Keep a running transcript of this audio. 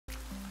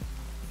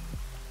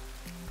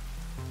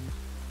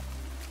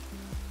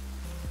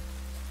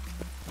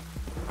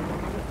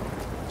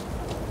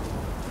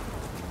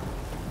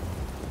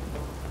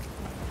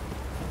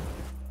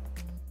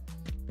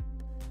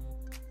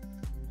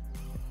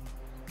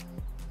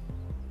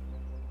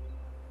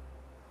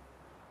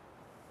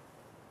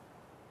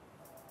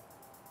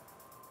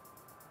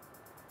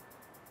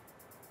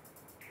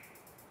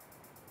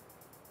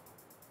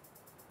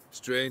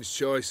Strange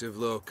choice of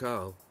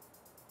locale.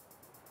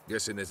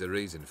 Guessing there's a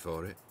reason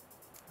for it.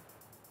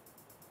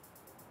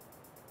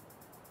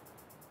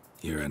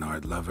 You're an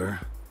art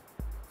lover.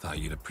 Thought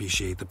you'd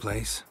appreciate the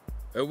place?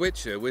 A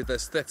witcher with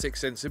aesthetic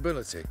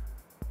sensibility.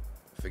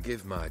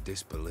 Forgive my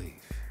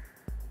disbelief.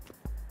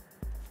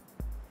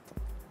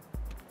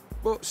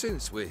 But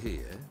since we're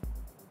here,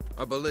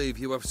 I believe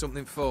you have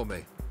something for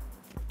me.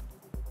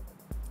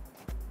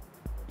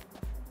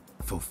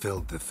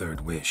 Fulfilled the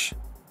third wish.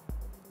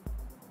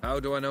 How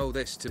do I know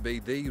this to be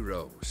the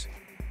rose?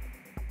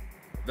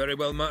 Very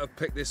well might have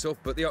picked this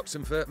up at the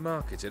Oxenfurt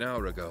market an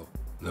hour ago.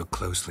 Look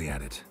closely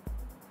at it.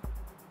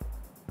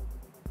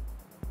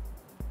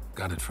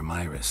 Got it from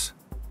Iris.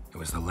 It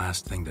was the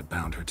last thing that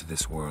bound her to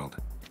this world.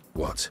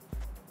 What?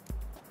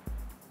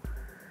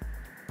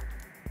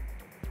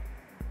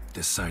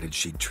 Decided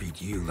she'd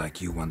treat you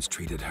like you once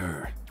treated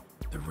her.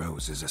 The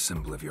rose is a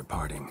symbol of your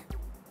parting,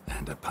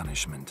 and a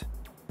punishment.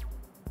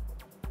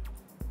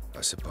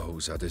 I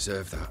suppose I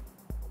deserve that.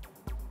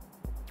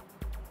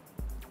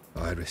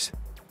 Iris.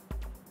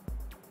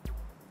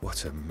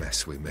 What a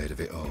mess we made of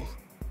it all.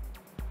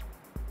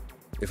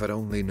 If I'd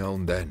only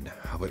known then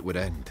how it would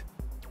end.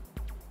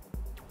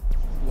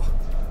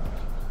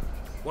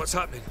 What's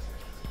happening?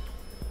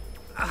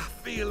 I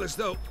feel as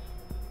though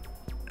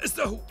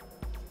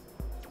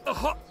a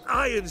hot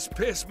iron's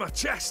pierced my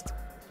chest.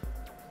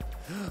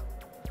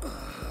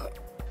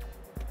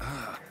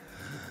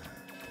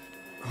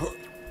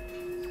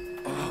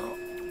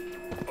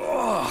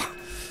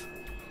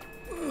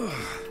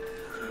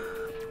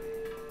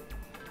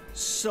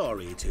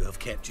 Sorry to have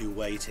kept you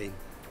waiting.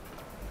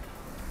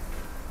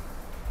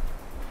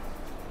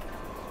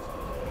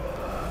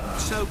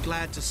 So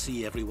glad to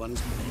see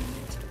everyone's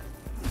made it.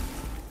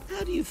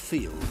 How do you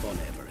feel, Von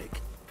Everich?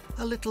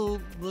 A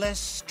little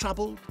less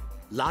troubled?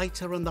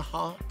 Lighter in the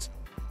heart?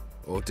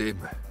 Or dim?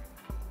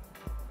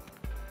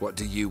 What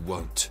do you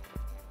want?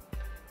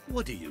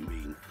 What do you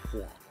mean,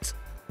 what?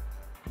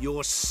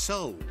 Your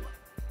soul.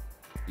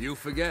 You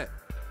forget.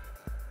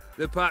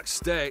 The pact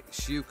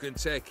states you can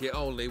take it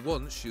only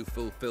once you've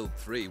fulfilled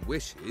 3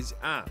 wishes,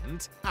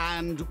 and...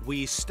 And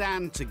we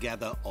stand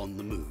together on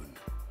the moon.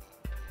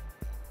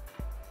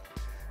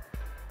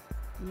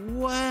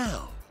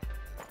 Well,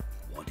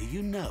 what do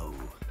you know?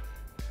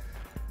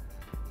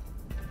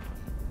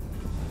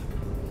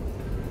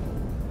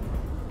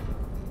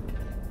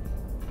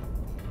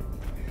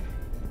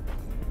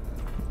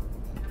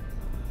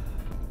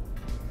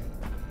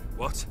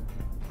 What?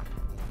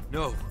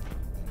 No.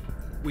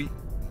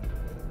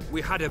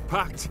 We had a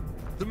pact.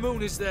 The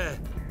moon is there.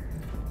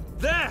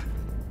 There!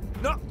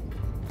 Not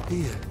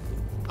here.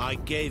 I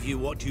gave you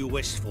what you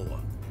wished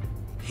for.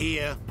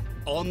 Here,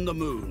 on the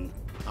moon,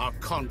 our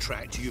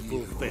contract you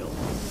fulfilled.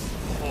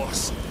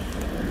 Horse.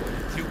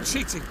 You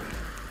cheating me.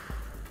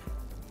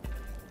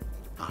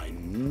 I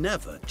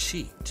never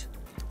cheat.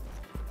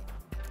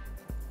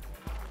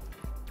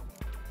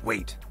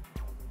 Wait.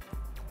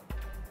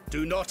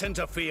 Do not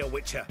interfere,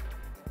 Witcher.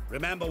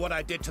 Remember what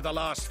I did to the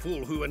last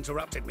fool who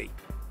interrupted me.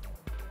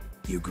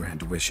 You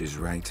grant wishes,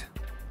 right?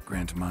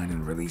 Grant mine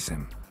and release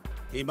him.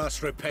 He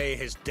must repay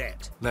his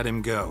debt. Let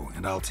him go,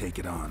 and I'll take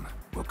it on.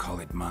 We'll call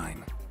it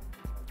mine.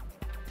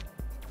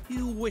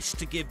 You wish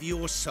to give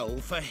your soul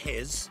for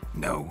his?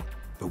 No,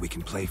 but we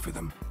can play for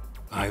them.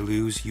 I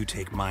lose, you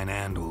take mine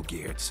and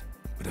Olgierd's.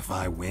 But if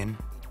I win,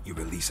 you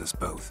release us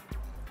both.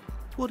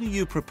 What do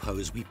you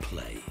propose we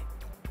play?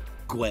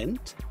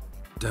 Gwent?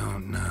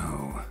 Don't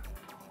know.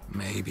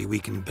 Maybe we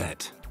can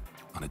bet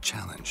on a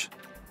challenge.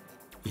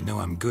 You know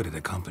I'm good at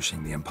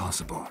accomplishing the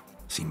impossible.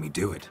 Seen me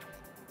do it.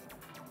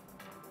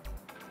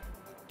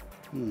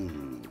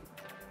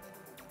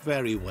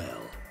 Very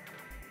well.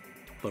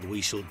 But we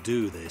shall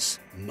do this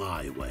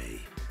my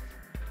way.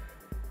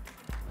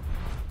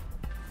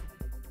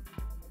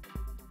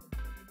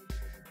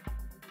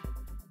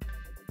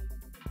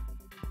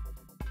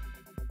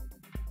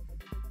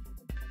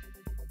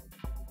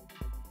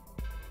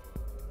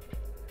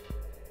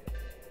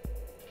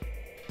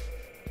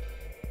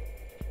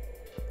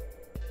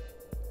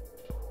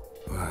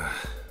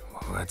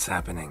 What's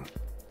happening?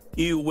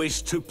 You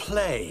wish to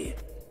play,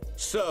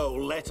 so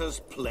let us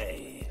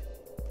play.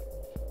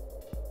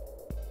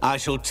 I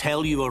shall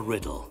tell you a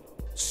riddle.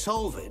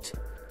 Solve it,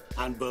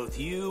 and both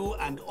you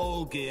and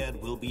Olgierd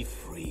will be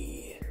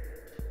free.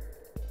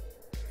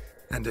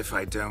 And if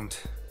I don't?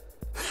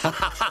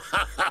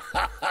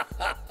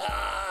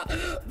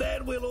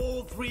 Then we'll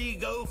all 3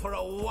 go for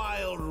a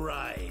wild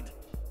ride.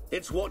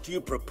 It's what you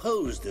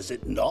proposed, is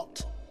it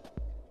not?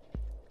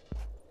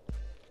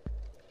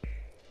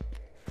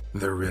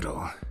 The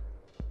riddle.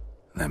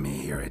 Let me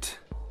hear it.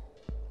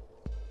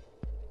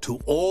 To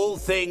all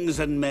things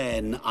and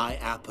men I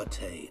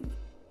appertain,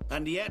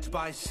 and yet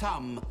by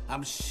some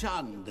am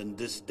shunned and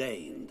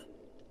disdained.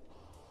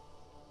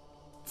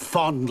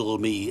 Fondle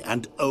me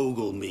and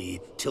ogle me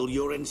till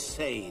you're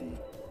insane,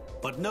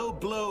 but no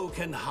blow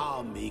can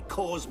harm me,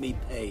 cause me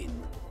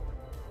pain.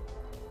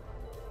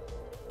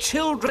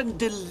 Children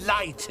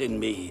delight in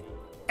me,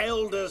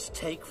 elders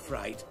take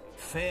fright,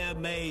 Fair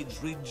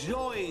maids,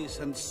 rejoice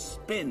and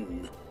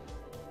spin.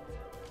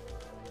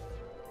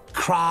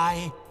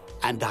 Cry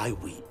and I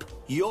weep.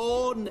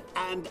 Yawn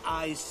and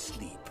I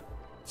sleep.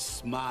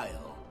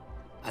 Smile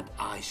and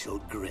I shall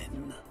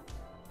grin.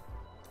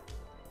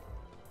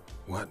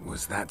 What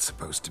was that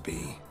supposed to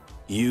be?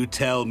 You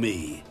tell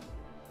me.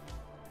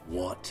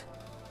 What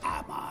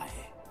am I?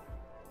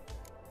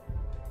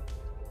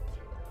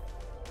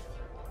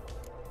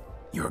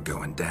 You're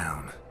going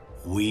down.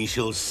 We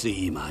shall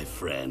see, my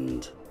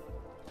friend.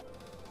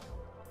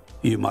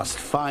 You must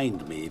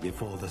find me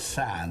before the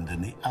sand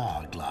in the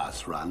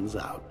hourglass runs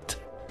out.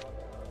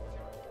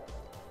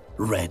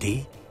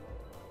 Ready?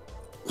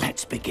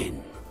 Let's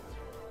begin.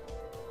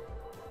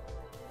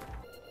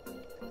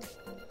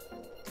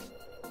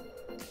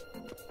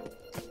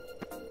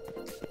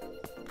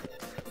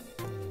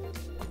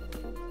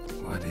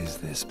 What is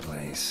this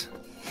place?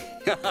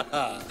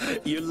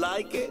 You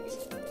like it?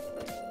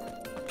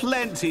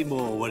 Plenty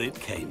more where it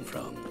came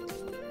from.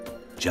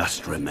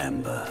 Just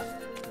remember,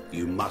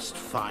 you must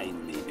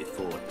find me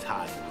before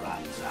time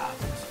runs out.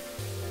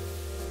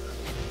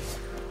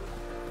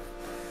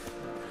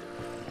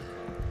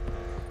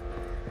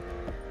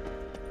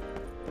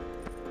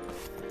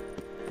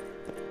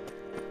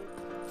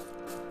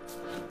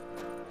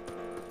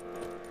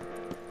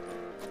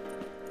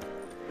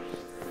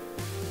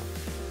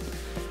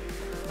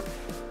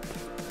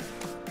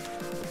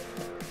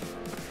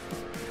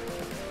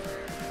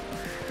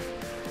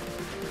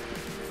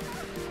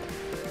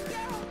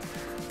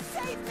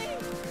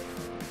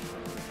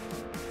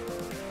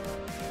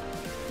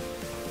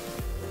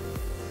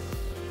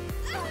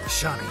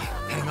 Shawnee,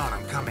 hang on,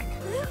 I'm coming.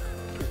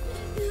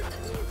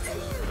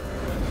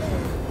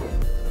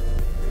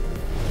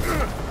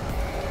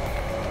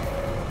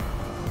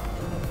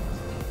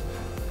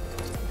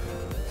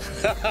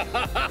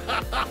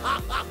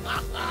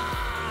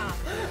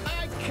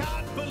 I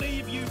can't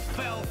believe you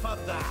fell for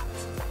that.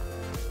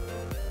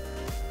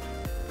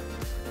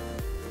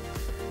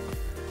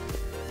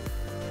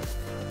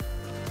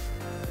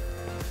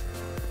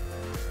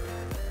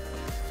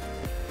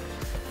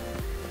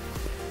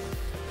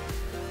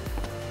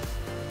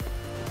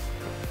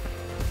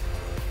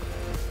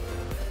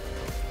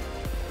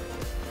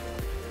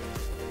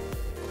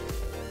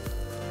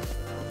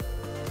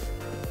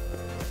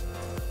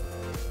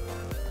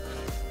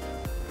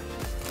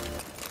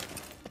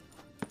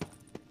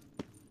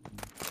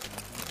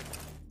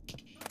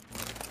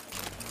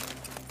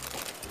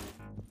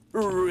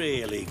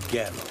 Really,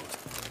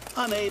 Geralt?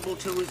 Unable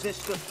to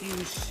resist a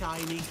few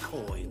shiny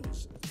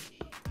coins?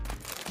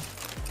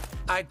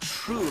 I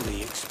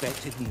truly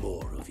expected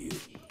more of you.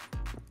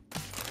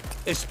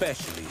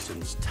 Especially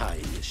since time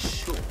is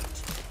short.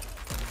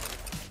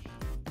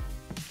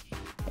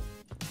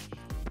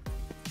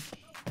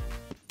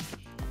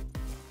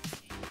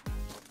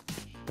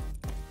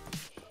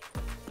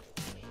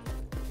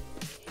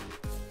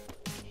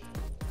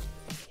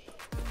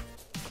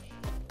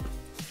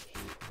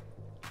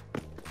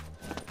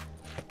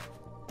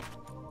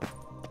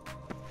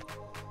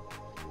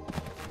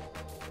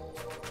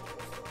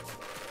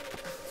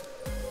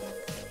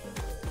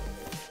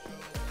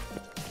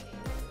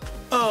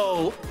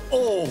 Oh,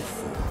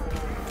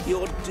 awful.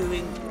 You're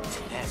doing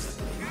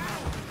terribly.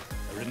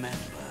 Remember,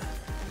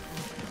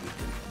 you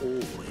can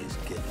always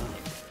give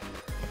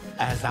up.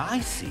 As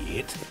I see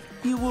it,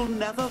 you will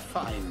never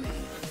find me.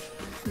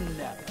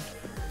 Never.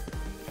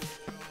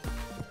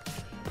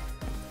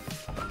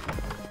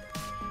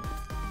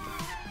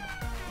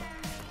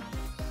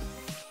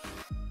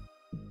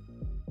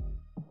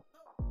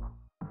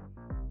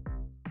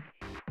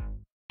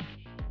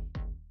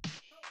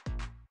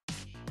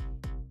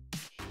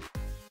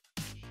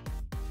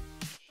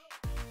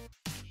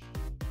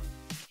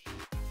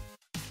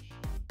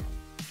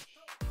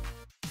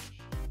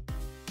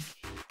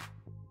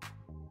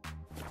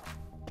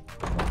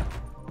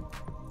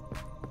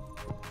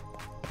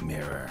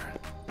 Mirror.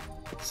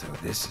 So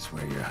this is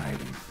where you're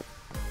hiding.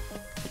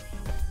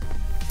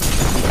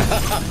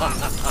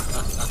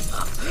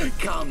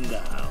 Come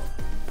now.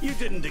 You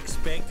didn't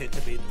expect it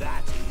to be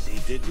that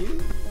easy, did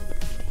you?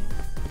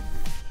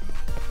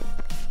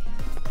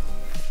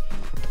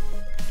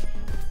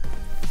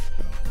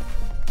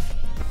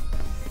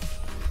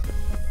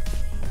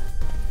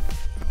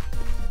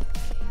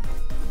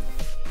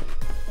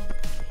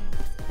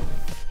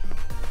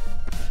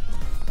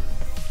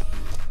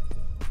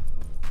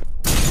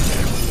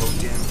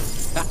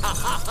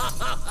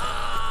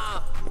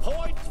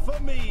 Point for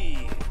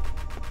me!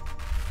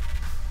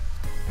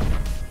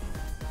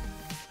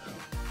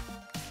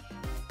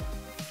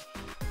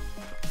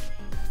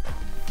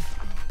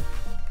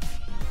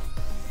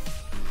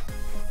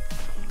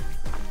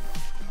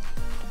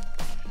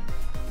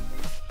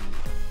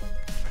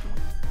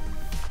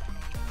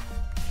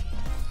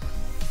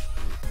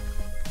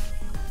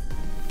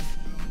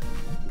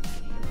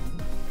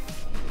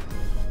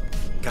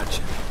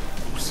 Gotcha.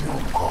 C'est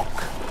un coq.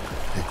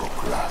 Les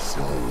coqs là, c'est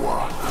un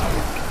roi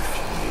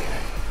électrifié.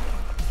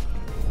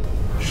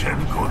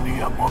 J'aime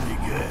connu à mon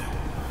miguel.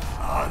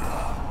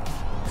 Ara,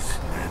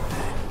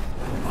 snete.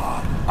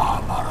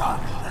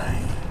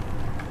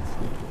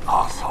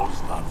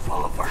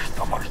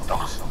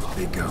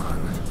 Be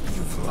gone.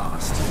 You've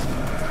lost.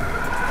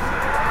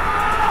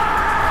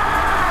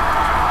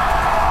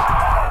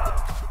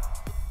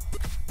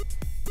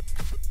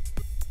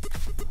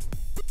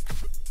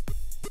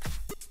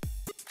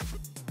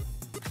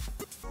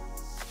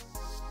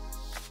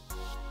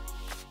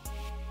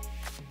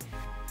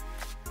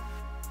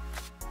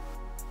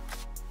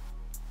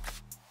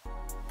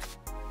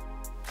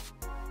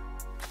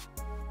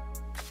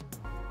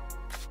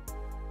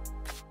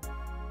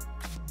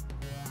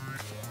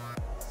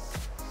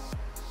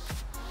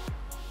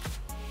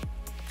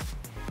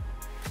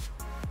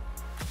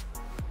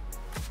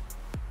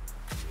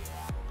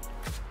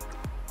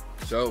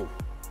 So,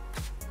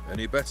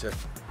 any better?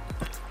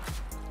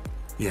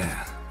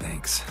 Yeah,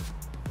 thanks.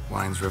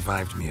 Wine's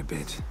revived me a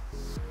bit.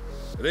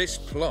 This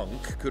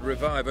plonk could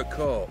revive a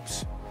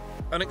corpse.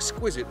 An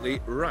exquisitely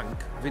rank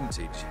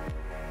vintage.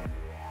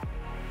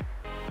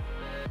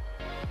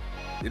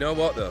 You know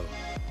what, though?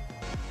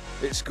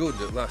 It's good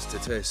at last to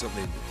taste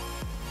something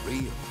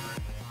real.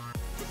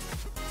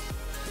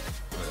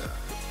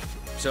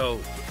 So,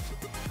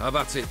 have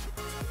at it.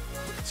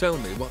 Tell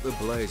me what the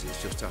blazes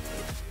just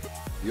happened.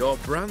 Your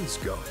brand's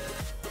gone.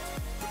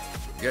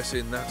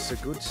 Guessing that's a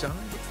good sign?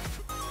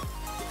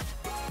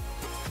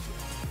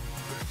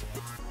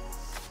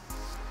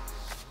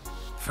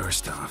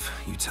 First off,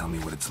 you tell me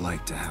what it's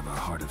like to have a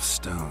heart of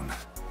stone.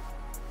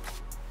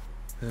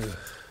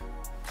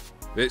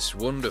 It's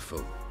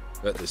wonderful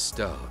at the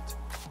start.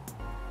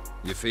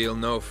 You feel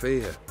no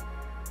fear,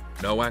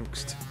 no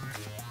angst,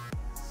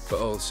 but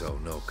also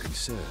no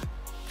concern.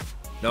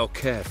 No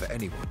care for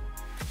anyone,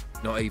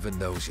 not even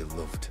those you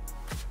loved.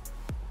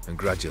 And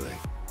gradually,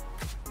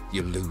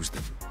 you lose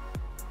them.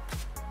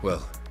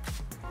 Well,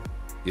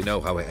 you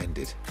know how it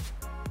ended.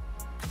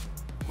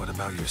 What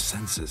about your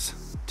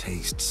senses?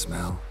 Taste,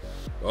 smell?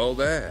 All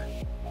there.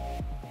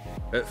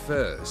 At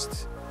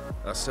first,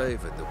 I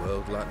savoured the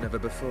world like never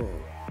before.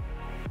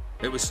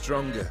 It was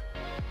stronger,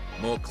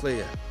 more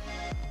clear.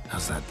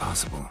 How's that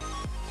possible?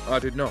 I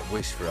did not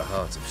wish for a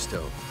heart of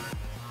stone.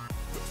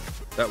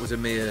 That was a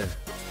mere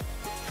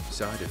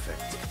side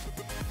effect.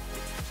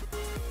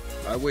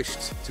 I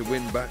wished to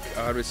win back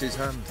Iris's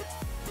hand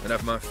and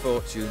have my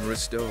fortune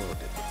restored.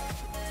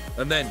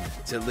 And then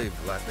to live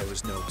like there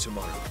was no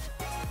tomorrow.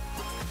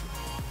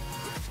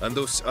 And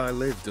thus I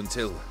lived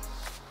until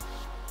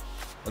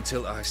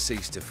I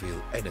ceased to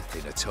feel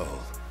anything at all.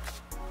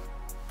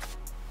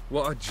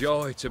 What a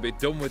joy to be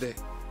done with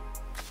it.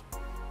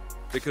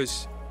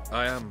 Because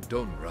I am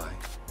done, right?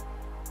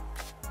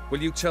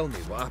 Will you tell me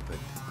what happened?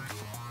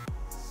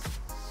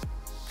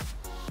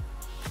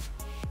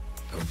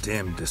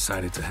 Dim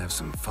decided to have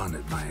some fun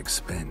at my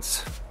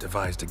expense.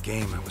 Devised a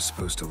game I was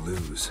supposed to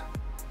lose.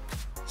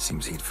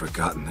 Seems he'd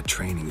forgotten the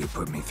training you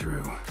put me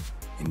through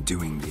in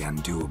doing the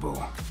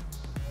undoable.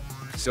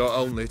 Sought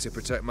only to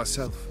protect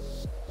myself.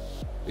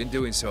 In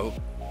doing so,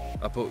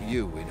 I put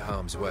you in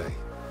harm's way.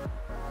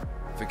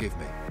 Forgive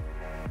me.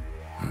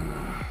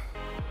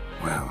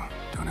 Well,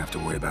 don't have to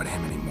worry about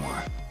him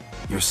anymore.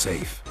 You're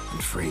safe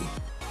and free.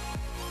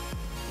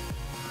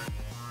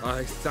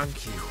 I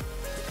thank you.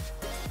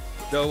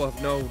 Though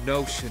I've no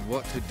notion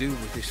what to do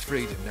with this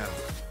freedom now.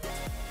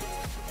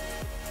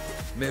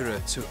 Mirror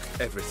took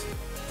everything.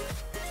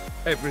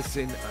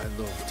 Everything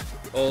I loved.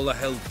 All I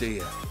held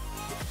dear.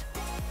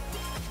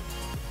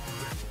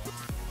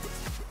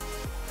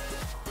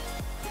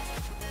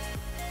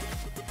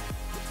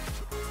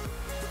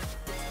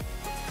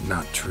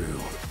 Not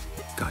true.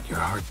 Got your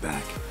heart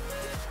back.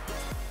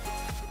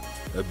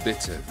 A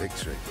bitter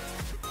victory.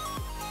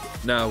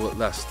 Now at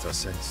last I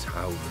sense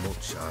how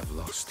much I've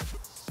lost.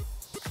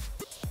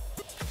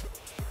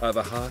 I've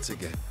a heart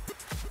again.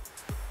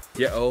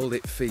 Yet all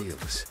it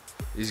feels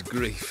is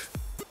grief,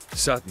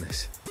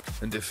 sadness,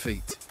 and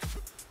defeat.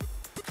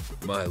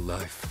 My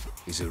life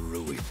is a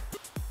ruin.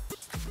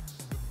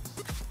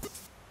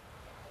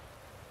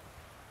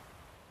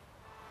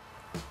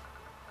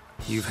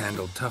 You've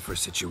handled tougher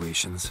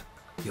situations.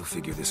 You'll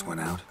figure this one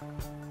out.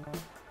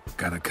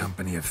 Got a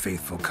company of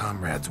faithful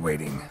comrades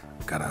waiting.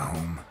 Got a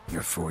home,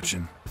 your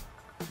fortune.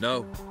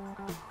 No.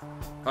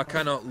 I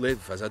cannot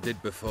live as I did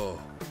before.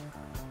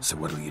 So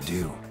what'll you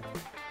do?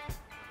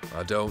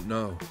 I don't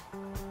know.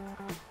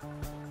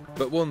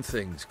 But one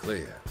thing's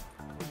clear.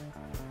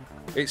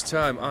 It's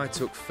time I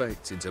took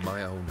fate into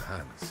my own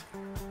hands.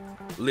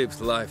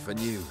 Lived life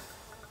anew.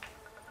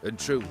 And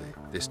truly,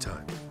 this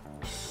time.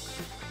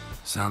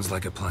 Sounds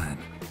like a plan.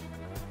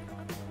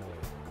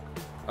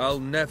 I'll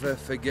never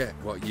forget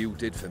what you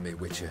did for me,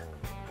 Witcher.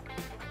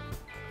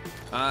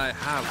 I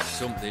have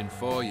something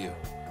for you.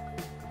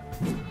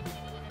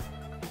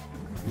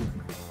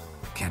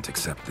 Can't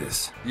accept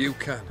this. You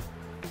can,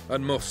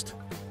 and must.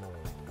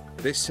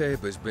 This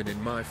sabre's been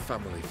in my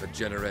family for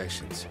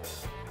generations.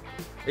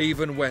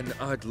 Even when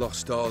I'd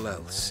lost all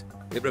else,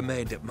 it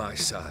remained at my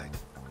side.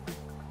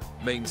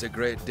 Means a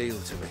great deal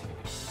to me.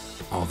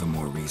 All the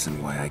more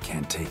reason why I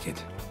can't take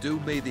it. Do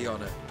me the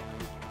honor.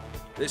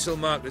 This'll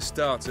mark the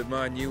start of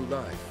my new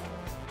life.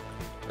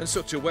 And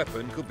such a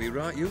weapon could be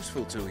right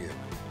useful to you.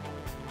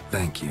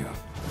 Thank you.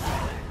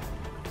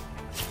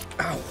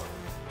 Ow!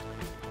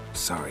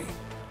 Sorry.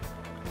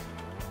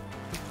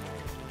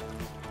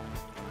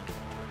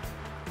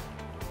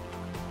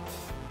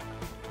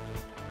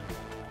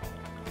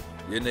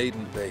 You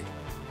needn't be.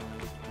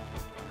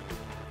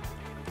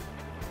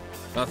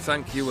 I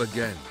thank you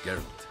again,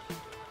 Geralt.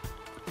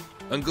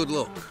 And good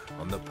luck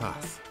on the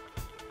path.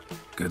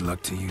 Good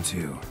luck to you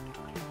too.